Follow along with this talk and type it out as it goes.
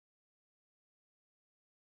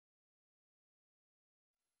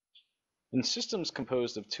In systems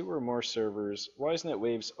composed of 2 or more servers, Wisenet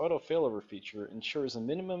WAVE's auto failover feature ensures a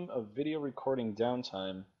minimum of video recording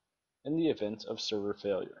downtime in the event of server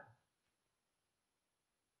failure.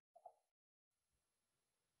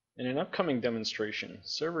 In an upcoming demonstration,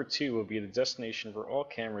 Server 2 will be the destination for all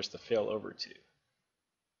cameras to fail over to.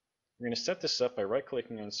 We're going to set this up by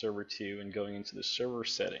right-clicking on Server 2 and going into the Server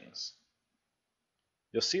Settings.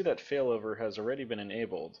 You'll see that failover has already been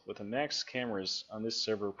enabled with a max cameras on this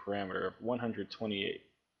server parameter of 128.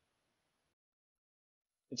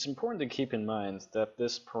 It's important to keep in mind that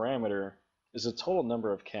this parameter is the total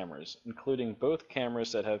number of cameras, including both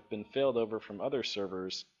cameras that have been failed over from other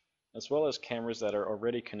servers, as well as cameras that are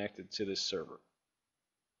already connected to this server.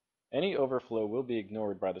 Any overflow will be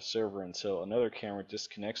ignored by the server until another camera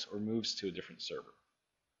disconnects or moves to a different server.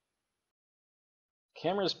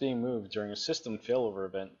 Cameras being moved during a system failover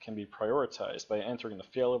event can be prioritized by entering the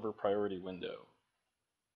Failover Priority window.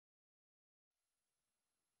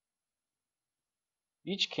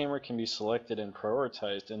 Each camera can be selected and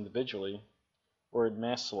prioritized individually or in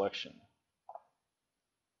mass selection.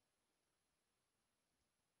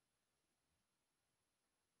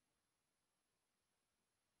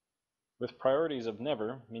 With priorities of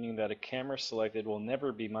never, meaning that a camera selected will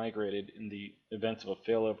never be migrated in the event of a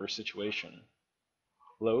failover situation.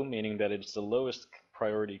 Low, meaning that it's the lowest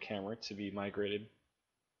priority camera to be migrated.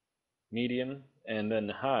 Medium, and then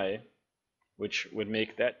high, which would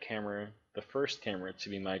make that camera the first camera to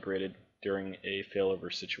be migrated during a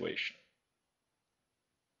failover situation.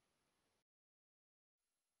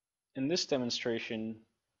 In this demonstration,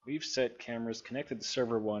 we've set cameras connected to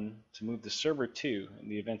Server 1 to move to Server 2 in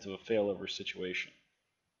the event of a failover situation.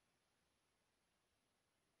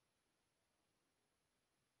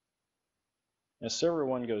 As Server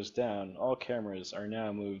 1 goes down, all cameras are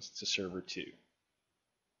now moved to Server 2.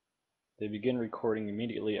 They begin recording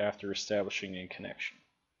immediately after establishing a connection.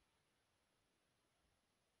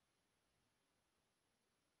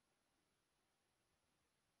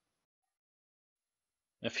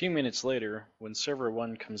 A few minutes later, when Server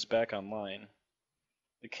 1 comes back online,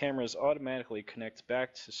 the cameras automatically connect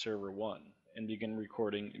back to Server 1 and begin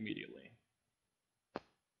recording immediately.